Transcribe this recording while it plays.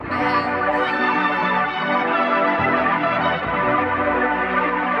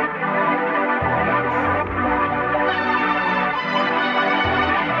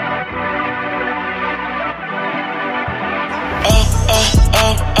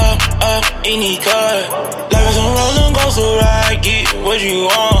any cut. Life is a roller coaster ride, get what you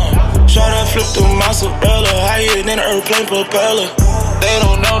want. Try to flip through mozzarella, higher than an airplane propeller. They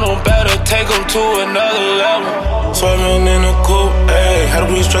don't know no better, take them to another level. Swimming in a coupe, ayy. Had a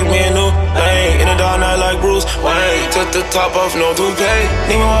breeze struck me a new lane. In the dark night like Bruce Wayne. Took the top off, no toupee.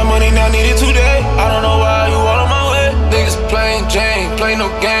 Need me my money, now need it today. I don't know why you all on my way. Niggas playing Jane, play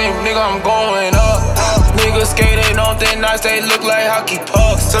no game, nigga, I'm going up. Niggas skating on thin ice, they look like hockey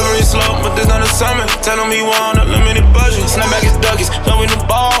pucks. Slippery slope, but there's not a summer. Tell them we want unlimited budget. Snapback is duckies, loving the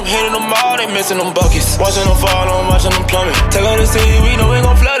ball, I'm hitting them all, they missing them buckets. Watching them fall, I'm watching them plummet. Take out the city, we know we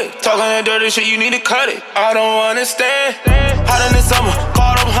gon' flood it. Talking that dirty shit, you need to cut it. I don't understand. Hot in the summer,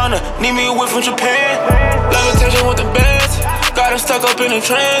 caught up Hunter, need me a whip from Japan. Levitation with the bands, got him stuck up in a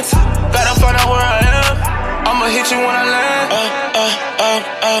trance. Gotta find out where I am, I'ma hit you when I land.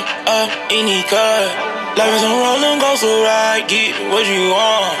 Any cut. Life is a roller coaster ride, get what you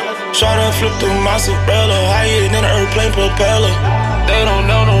want. Try to flip through mozzarella, higher than an airplane propeller. They don't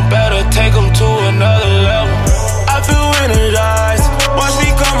know no better, take them to another level. I feel energized, watch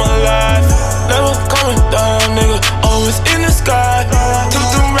me come alive. Never coming down, nigga, always in the sky. Took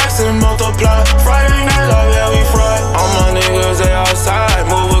them racks and multiply. Friday night, love, yeah, we fry. All my niggas, they outside,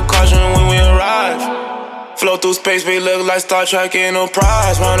 move with caution when we arrive. Flow through space, we look like Star Trek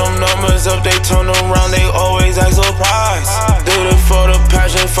Enterprise. Run them numbers up, they turn around, they always act surprised. Did it for the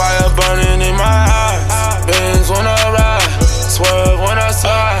passion, fire burning in my eyes. Bends when I ride, swerve when I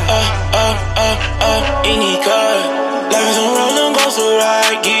slide. Any cut. Life is a roller coaster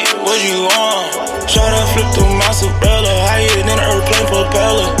ride, get what you want. Try to flip through mozzarella, higher than an airplane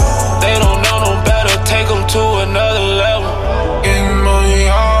propeller. They don't know no better, take them to another level. Getting money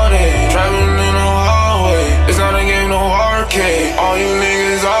all day, driving in a hallway. It's not a game, no arcade. All you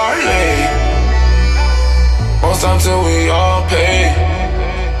niggas are late. Won't stop till we all pay.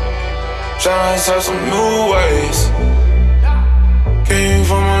 Tryna search some new ways. Came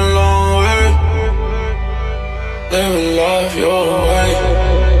from a long way. Live a life your way.